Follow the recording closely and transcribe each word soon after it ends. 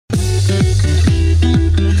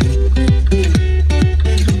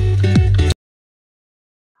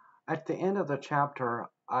the end of the chapter,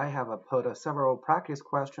 I have put several practice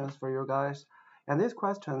questions for you guys. And these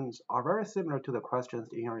questions are very similar to the questions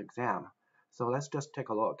in your exam. So let's just take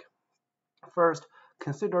a look. First,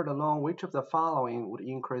 consider alone which of the following would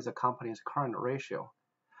increase the company's current ratio.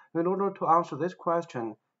 In order to answer this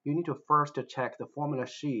question, you need to first check the formula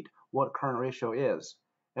sheet what current ratio is.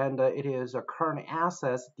 And it is current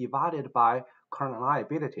assets divided by current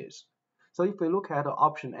liabilities. So if we look at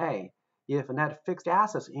option A, if net fixed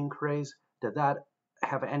assets increase, does that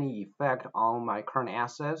have any effect on my current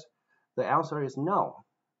assets? The answer is no,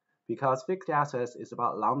 because fixed assets is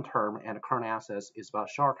about long term and current assets is about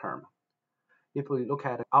short term. If we look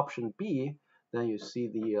at option B, then you see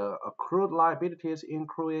the accrued liabilities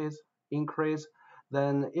increase,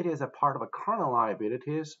 then it is a part of a current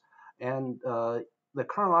liabilities, and the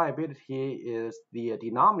current liability is the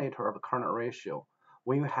denominator of the current ratio.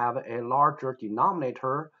 When you have a larger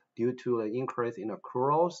denominator due to an increase in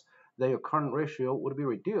accruals, then your current ratio would be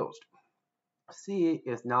reduced. C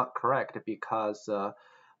is not correct because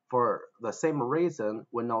for the same reason,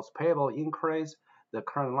 when notes payable increase, the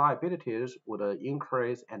current liabilities would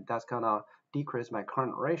increase, and that's gonna decrease my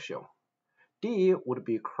current ratio. D would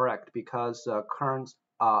be correct because current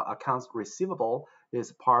accounts receivable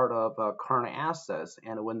is part of current assets,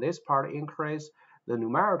 and when this part increase, the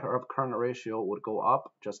numerator of current ratio would go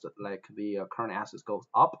up, just like the current assets goes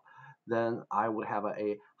up, then I would have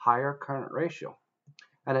a higher current ratio.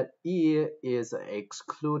 And E is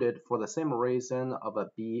excluded for the same reason of a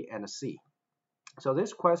B and a C. So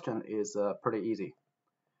this question is pretty easy.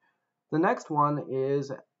 The next one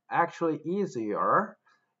is actually easier.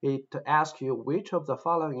 It asks you which of the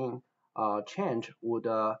following change would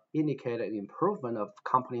indicate an improvement of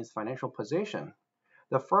company's financial position.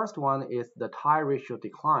 The first one is the tie ratio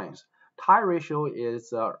declines. Tie ratio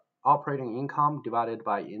is operating income divided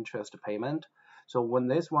by interest payment. So when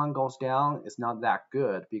this one goes down, it's not that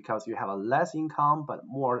good because you have a less income but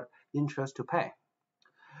more interest to pay.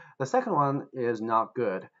 The second one is not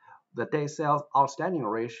good. The day sales outstanding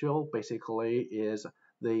ratio basically is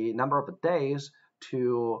the number of days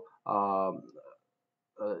to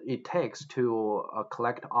it takes to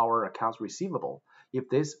collect our accounts receivable. If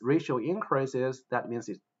this ratio increases, that means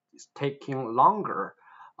it's taking longer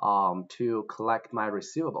to collect my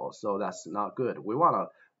receivables. So that's not good. We want to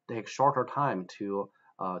take shorter time to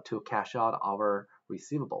cash out our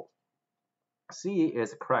receivable. C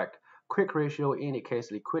is correct. Quick ratio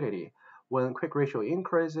indicates liquidity. When quick ratio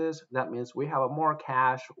increases, that means we have more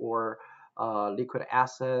cash or liquid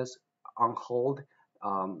assets on hold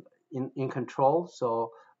in control,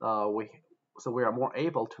 so we are more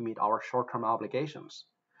able to meet our short-term obligations.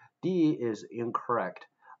 D is incorrect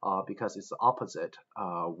because it's the opposite.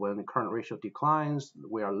 When the current ratio declines,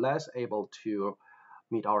 we are less able to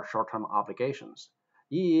meet our short-term obligations.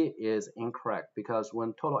 E is incorrect because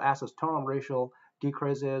when total assets turnover ratio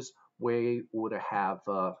decreases, we would have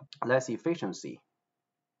less efficiency.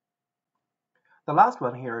 The last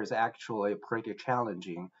one here is actually pretty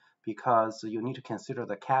challenging because you need to consider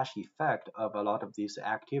the cash effect of a lot of these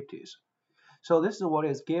activities. So this is what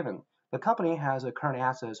is given. The company has a current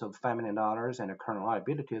assets of $5 million and a current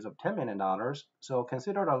liabilities of $10 million. So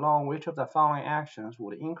considered alone, which of the following actions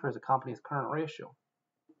would increase the company's current ratio?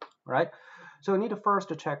 Right? So we need to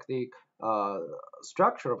first check the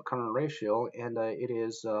structure of current ratio, and it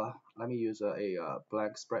is, let me use a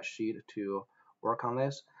blank spreadsheet to work on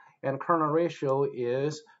this. And current ratio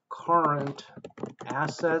is current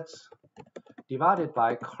assets divided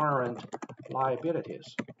by current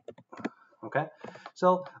liabilities. Okay,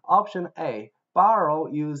 so option A, borrow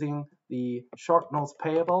using the short notes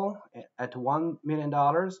payable at $1 million,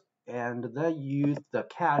 and then use the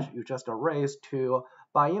cash you just raised to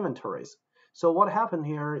buy inventories. So what happened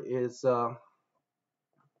here is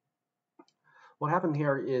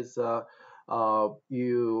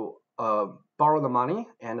you borrow the money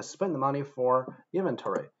and spend the money for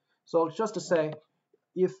inventory. So just to say,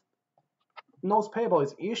 if notes payable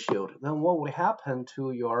is issued, then what would happen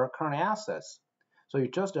to your current assets? So you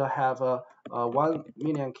just have a 1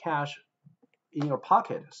 million cash in your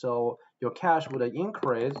pocket. So your cash would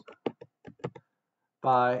increase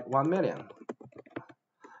by 1 million.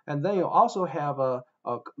 And then you also have a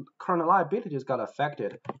current liabilities got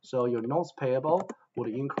affected. So your notes payable would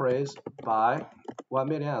increase by 1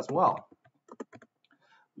 million as well.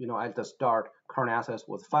 You know, at the start, current assets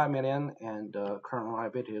was 5 million and current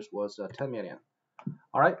liabilities was 10 million.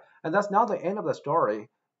 All right, and that's not the end of the story.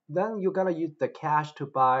 Then you're gonna use the cash to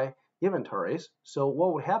buy inventories. So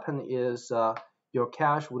what would happen is your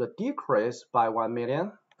cash would decrease by 1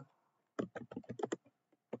 million.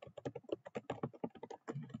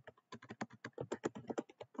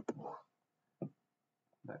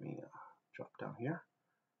 down here,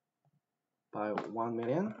 by 1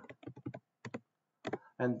 million.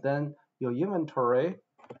 And then your inventory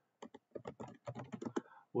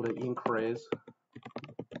would increase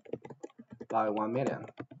by 1 million.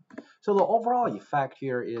 So the overall effect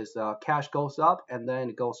here is cash goes up and then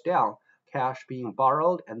it goes down, cash being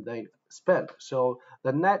borrowed and then spent. So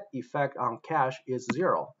the net effect on cash is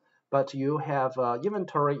 0. But you have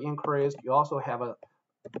inventory increased, you also have a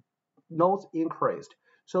notes increased.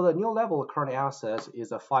 So the new level of current assets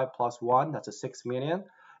is a 5 plus 1, that's a 6 million.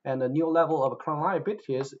 And the new level of current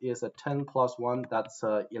liabilities is a 10 plus 1, that's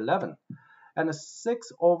 11. And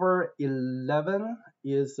 6 over 11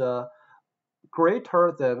 is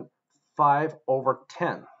greater than 5 over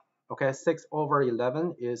 10. Okay, 6 over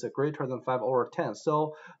 11 is greater than 5 over 10.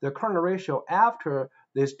 So the current ratio after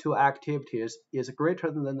these two activities is greater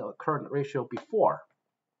than the current ratio before.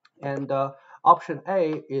 And option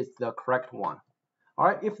A is the correct one. All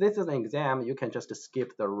right, if this is an exam, you can just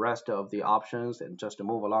skip the rest of the options and just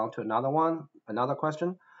move along to another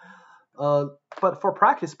question. But for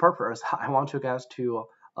practice purpose, I want you guys to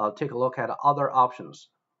take a look at other options.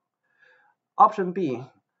 Option B,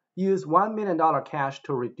 use $1 million cash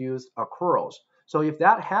to reduce accruals. So if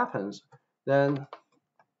that happens, then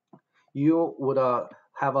you would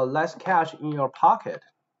have a less cash in your pocket.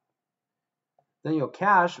 Then your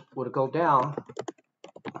cash would go down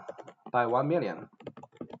by 1 million.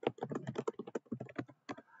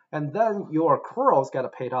 And then your accruals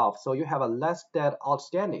get paid off, so you have a less debt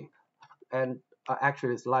outstanding. And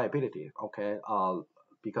actually it's liability, okay,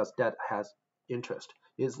 because debt has interest.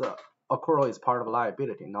 Accrual is part of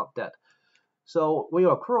liability, not debt. So when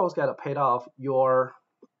your accruals get paid off, your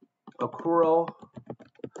accrual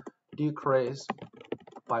decrease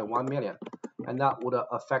by 1 million, and that would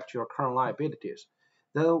affect your current liabilities.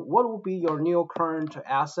 Then what would be your new current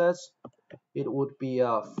assets? It would be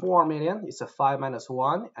 4 million, it's a 5 minus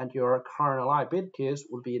 1, and your current liabilities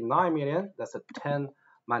would be 9 million, that's a 10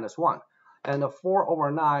 minus 1. And 4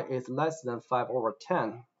 over 9 is less than 5 over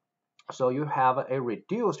 10. So you have a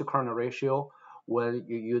reduced current ratio when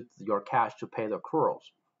you use your cash to pay the accruals.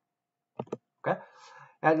 Okay,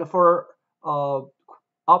 and for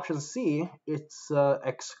option C, it's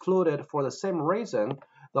excluded for the same reason.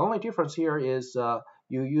 The only difference here is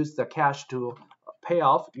you use the cash to pay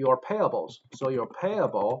off your payables. So your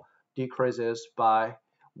payable decreases by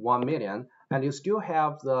 1 million, and you still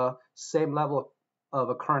have the same level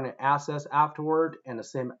of current assets afterward and the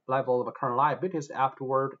same level of current liabilities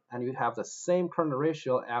afterward, and you have the same current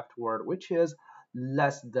ratio afterward, which is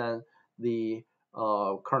less than the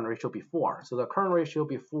current ratio before. So the current ratio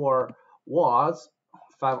before was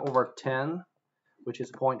 5 over 10, which is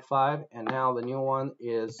 0.5, and now the new one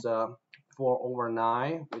is 4 over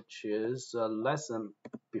 9, which is less than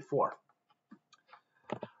before.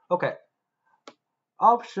 Okay.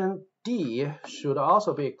 Option D should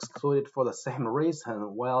also be excluded for the same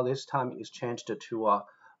reason. Well, this time it's changed to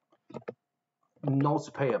notes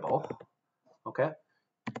payable. Okay,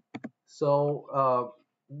 so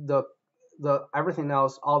the everything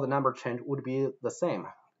else, all the number change would be the same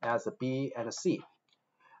as the B and the C.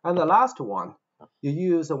 And the last one, you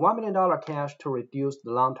use a $1 million cash to reduce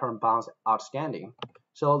the long-term bonds outstanding.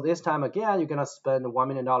 So this time again, you're gonna spend $1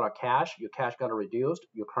 million cash. Your cash got reduced.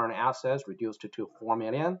 Your current assets reduced to 4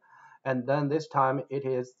 million, and then this time it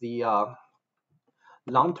is the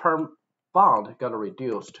long-term bond got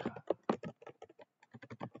reduced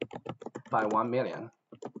by 1 million.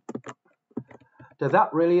 Does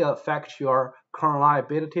that really affect your current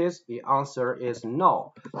liabilities? The answer is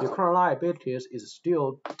no. Your current liabilities is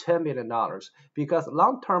still $10 million because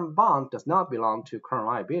long-term bond does not belong to current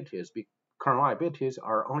liabilities. Current liabilities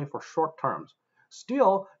are only for short terms.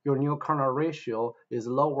 Still, your new current ratio is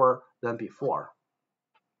lower than before.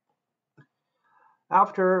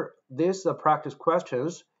 After these practice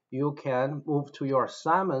questions, you can move to your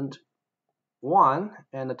assignment 1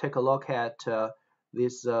 and take a look at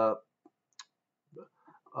these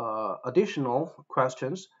additional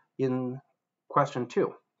questions in question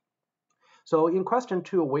 2. So in question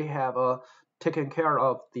 2, we have taken care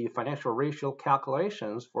of the financial ratio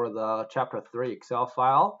calculations for the chapter 3 Excel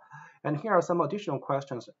file. And here are some additional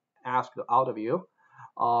questions asked out of you.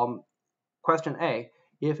 Question A,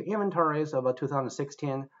 if inventories of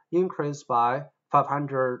 2016 increased by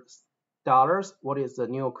 $500, what is the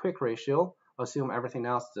new quick ratio? Assume everything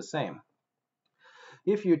else is the same.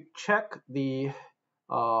 If you check the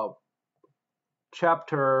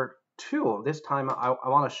chapter 2, this time I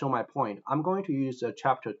want to show my point. I'm going to use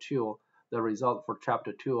chapter 2, the result for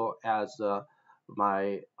chapter 2 as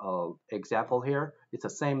my example here. It's the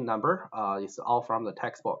same number. It's all from the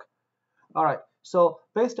textbook. All right, So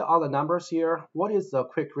based on the numbers here, what is the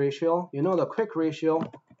quick ratio? You know the quick ratio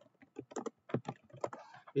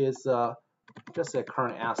is just say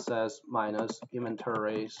current assets minus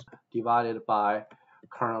inventories divided by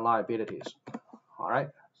current liabilities. All right,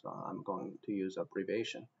 so I'm going to use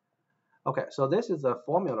abbreviation. Okay, so this is the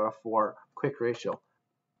formula for quick ratio.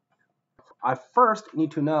 I first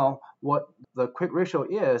need to know what the quick ratio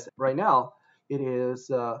is. Right now, it is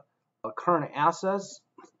current assets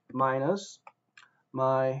minus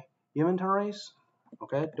my inventories.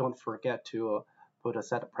 Okay, don't forget to put a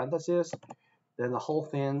set of parentheses. Then the whole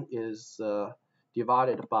thing is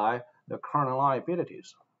divided by the current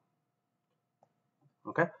liabilities.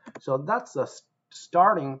 Okay, so that's the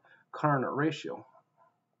starting current ratio.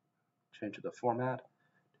 Change the format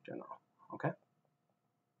to general. Okay.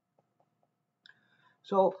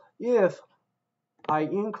 So if I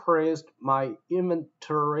increased my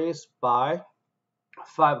inventories by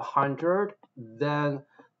 500, then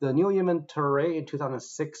the new inventory in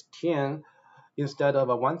 2016 instead of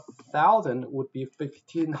 1,000 would be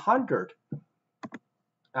 1,500.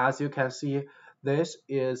 As you can see, this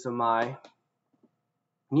is my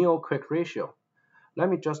new quick ratio. Let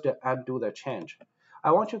me just undo the change.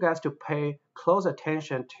 I want you guys to pay close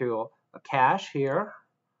attention to cash here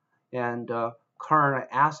and current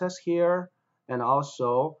assets here and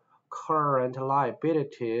also current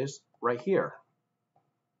liabilities right here.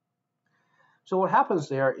 So what happens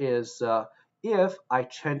there is if I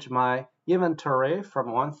change my inventory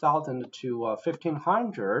from 1,000 to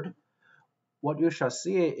 1,500, what you shall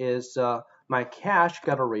see is my cash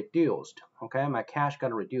got reduced. Okay, my cash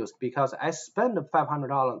got reduced because I spent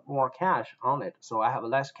 $500 more cash on it, so I have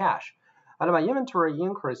less cash. And my inventory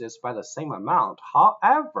increases by the same amount.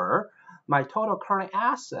 However, my total current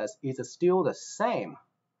assets is still the same.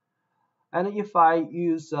 And if I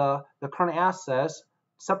use the current assets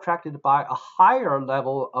subtracted by a higher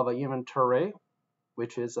level of inventory,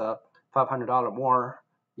 which is $500 more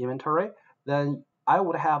inventory, then I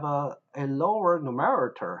would have a lower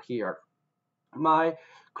numerator here. My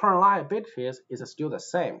current liabilities is still the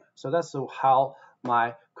same. So that's how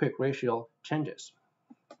my quick ratio changes.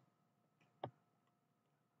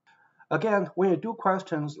 Again, when you do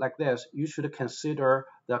questions like this, you should consider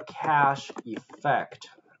the cash effect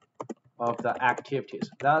of the activities.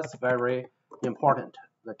 That's very important,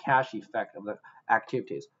 the cash effect of the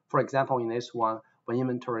activities. For example, in this one, when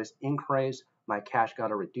inventories increase, my cash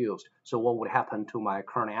got reduced. So what would happen to my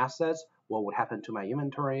current assets? What would happen to my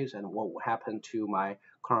inventories? And what would happen to my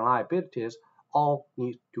current liabilities? All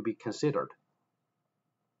need to be considered.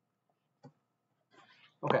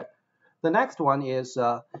 Okay, the next one is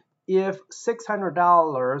if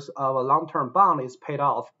 $600 of a long-term bond is paid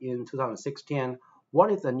off in 2016,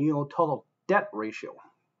 what is the new total debt ratio?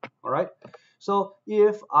 All right, so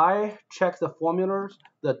if I check the formulas,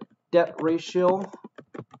 the debt ratio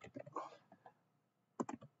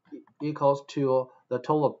equals to the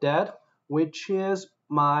total debt, which is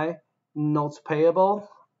my notes payable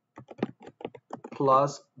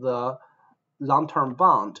plus the long-term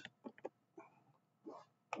bond.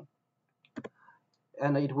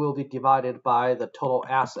 And it will be divided by the total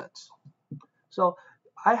assets. So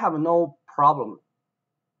I have no problem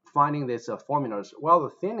finding these formulas. Well, the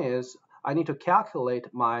thing is, I need to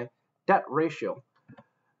calculate my debt ratio.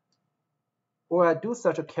 When I do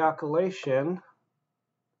such a calculation,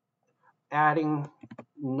 adding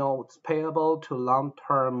notes payable to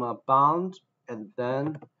long-term bonds, and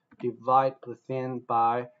then divide the thing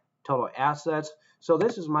by total assets. So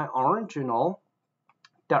this is my original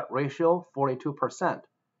debt ratio, 42%.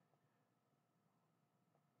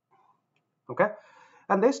 Okay,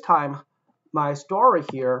 and this time my story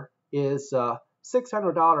here is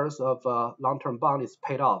 $600 of long-term bond is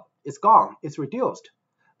paid off. It's gone. It's reduced.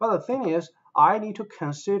 But the thing is, I need to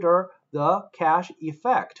consider the cash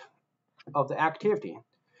effect of the activity.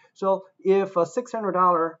 So if a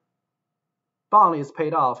 $600 bond is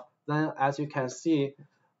paid off, then as you can see,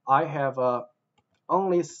 I have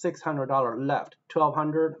only $600 left.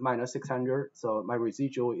 1,200 minus 600, so my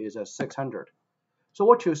residual is 600. So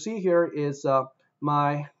what you see here is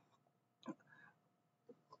my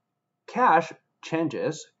cash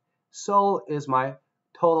changes, so is my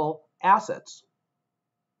total assets.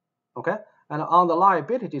 Okay, and on the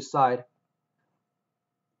liability side,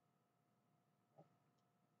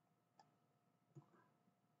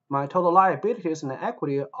 my total liabilities and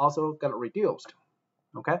equity also got reduced.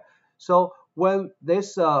 Okay, so when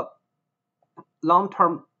this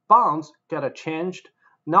long-term bonds get changed,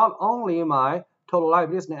 not only my total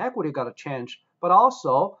liabilities and equity got changed, but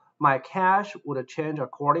also my cash would change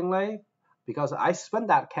accordingly because I spent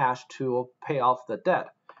that cash to pay off the debt.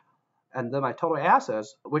 and then my total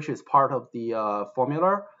assets, which is part of the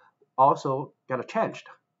formula, also get changed.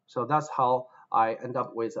 So that's how I end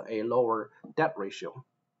up with a lower debt ratio.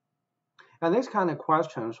 And these kind of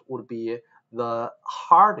questions would be the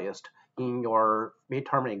hardest in your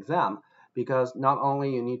midterm exam, because not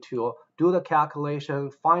only you need to do the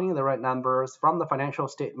calculation, finding the right numbers from the financial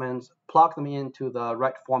statements, plug them into the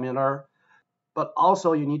right formula, but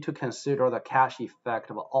also you need to consider the cash effect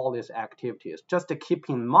of all these activities. Just to keep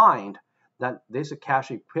in mind that these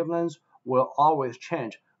cash equivalents will always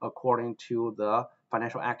change according to the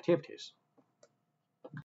financial activities.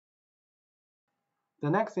 The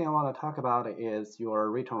next thing I want to talk about is your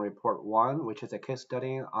written report 1, which is a case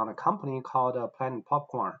study on a company called Planet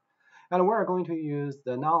Popcorn. And we're going to use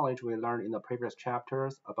the knowledge we learned in the previous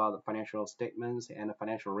chapters about the financial statements and the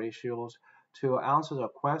financial ratios to answer the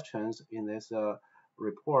questions in this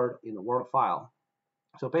report in the Word file.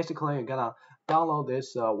 So basically, you're gonna download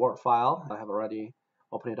this Word file. I have already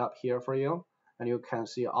opened it up here for you, and you can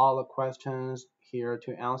see all the questions here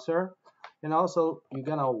to answer. And also, you're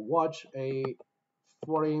gonna watch a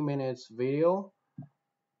 40 minutes video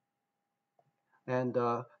and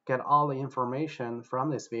get all the information from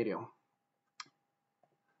this video.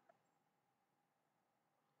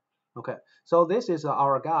 Okay, so this is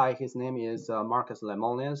our guy. His name is Marcus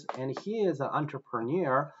Lemonis, and he is an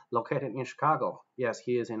entrepreneur located in Chicago. Yes,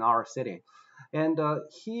 he is in our city. And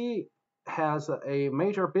he has a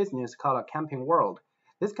major business called Camping World.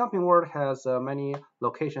 This Camping World has many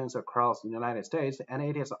locations across the United States, and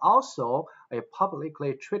it is also a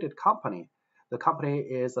publicly traded company. The company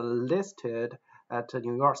is listed at the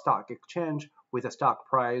New York Stock Exchange with a stock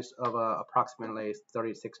price of approximately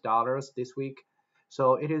 $36 this week.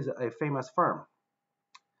 So it is a famous firm.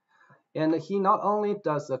 And he not only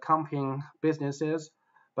does the camping businesses,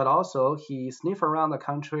 but also he sniffs around the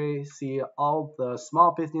country, see all the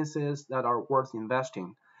small businesses that are worth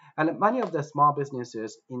investing. And many of the small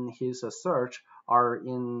businesses in his search are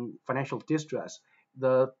in financial distress.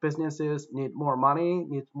 The businesses need more money,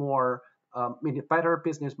 need a better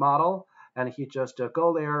business model, and he just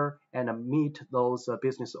go there and meet those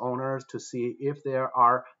business owners to see if there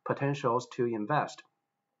are potentials to invest.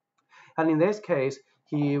 And in this case,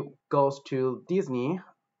 he goes to Disney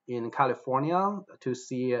in California to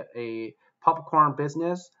see a popcorn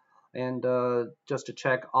business and just to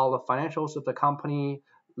check all the financials of the company,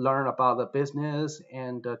 learn about the business,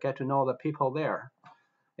 and get to know the people there.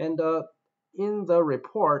 And in the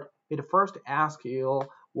report, it first asks you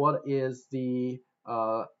what is the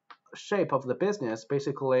shape of the business,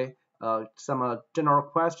 basically some general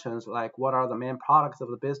questions like what are the main products of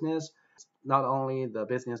the business. Not only the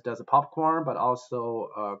business does popcorn, but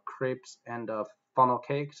also crepes and funnel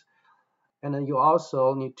cakes. And then you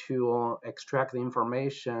also need to extract the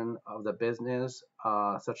information of the business,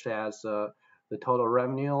 such as the total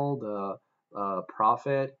revenue, the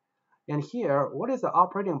profit. And here, what is the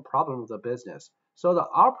operating problem of the business? So the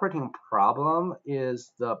operating problem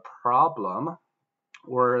is the problem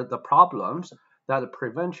or the problems that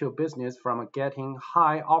prevent your business from getting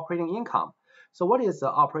high operating income. So what is the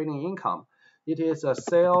operating income? It is a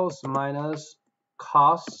sales minus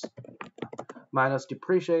costs minus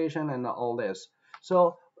depreciation and all this.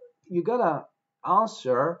 So you gotta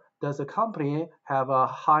answer, does the company have a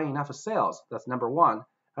high enough sales? That's number one.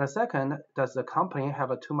 And second, does the company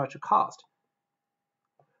have too much cost?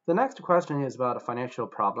 The next question is about financial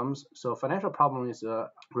problems. So financial problem is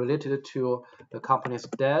related to the company's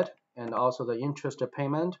debt and also the interest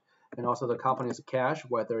payment and also the company's cash,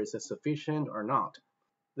 whether it's sufficient or not.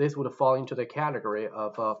 This would fall into the category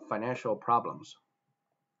of financial problems.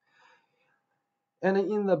 And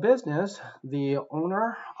in the business, the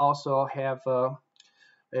owner also have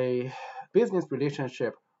a business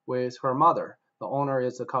relationship with her mother. The owner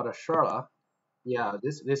is called Sherla. Yeah,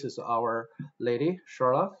 this is our lady,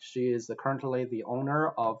 Sherla. She is currently the owner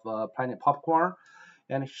of Planet Popcorn,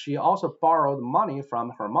 and she also borrowed money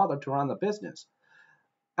from her mother to run the business.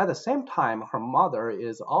 At the same time, her mother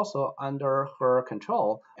is also under her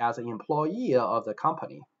control as an employee of the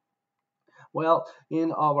company. Well,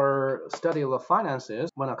 in our study of finances,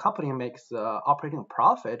 when a company makes operating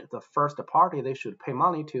profit, the first party they should pay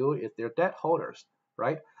money to is their debt holders,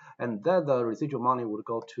 right? And then the residual money would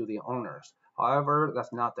go to the owners. However,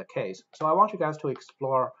 that's not the case. So I want you guys to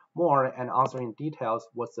explore more and answer in details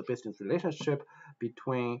what's the business relationship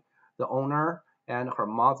between the owner and her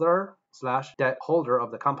mother / debt holder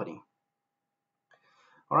of the company.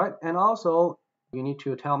 All right, and also you need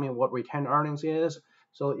to tell me what retained earnings is.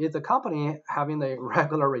 So is the company having the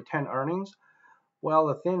regular retained earnings? Well,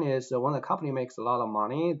 the thing is, when the company makes a lot of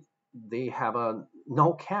money, they have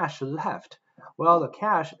no cash left. Well, the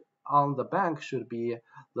cash on the bank should be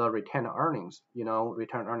the retained earnings.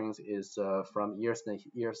 Retained earnings is from years and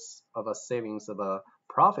years of a savings of a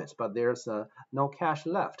profits, but there's no cash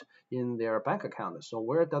left in their bank account. So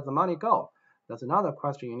where does the money go? That's another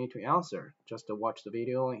question you need to answer. Just to watch the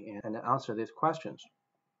video and answer these questions.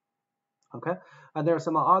 Okay, and there are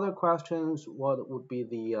some other questions. What would be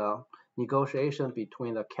the negotiation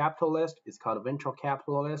between the capitalist? It's called venture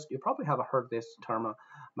capitalist. You probably have heard this term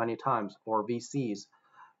many times, or VCs,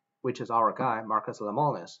 which is our guy, Marcus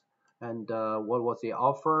Lemonis. And what was the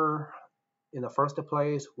offer in the first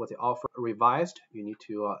place? Was the offer revised? You need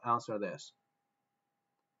to answer this.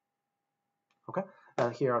 Okay,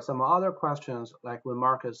 and here are some other questions, like when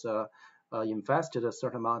Marcus invested a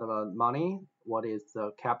certain amount of money, what is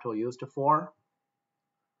the capital used for?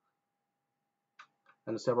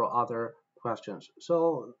 And several other questions.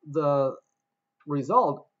 So the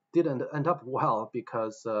result didn't end up well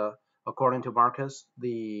because, according to Marcus,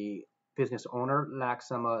 the business owner lacked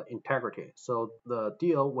some integrity. So the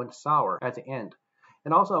deal went sour at the end.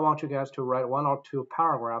 And also, I want you guys to write 1 or 2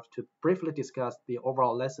 paragraphs to briefly discuss the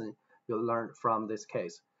overall lesson you learned from this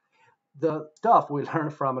case. The stuff we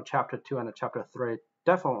learned from chapter 2 and chapter 3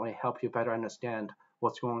 definitely help you better understand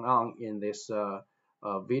what's going on in this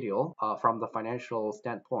video from the financial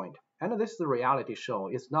standpoint. And this is a reality show.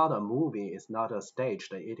 It's not a movie. It's not a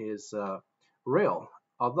staged. It is real.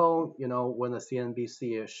 Although, when the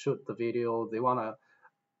CNBC shoot the video, they want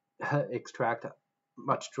to extract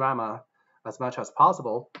much drama as much as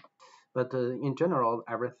possible. But in general,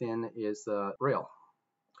 everything is real.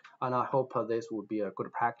 And I hope this would be a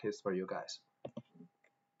good practice for you guys.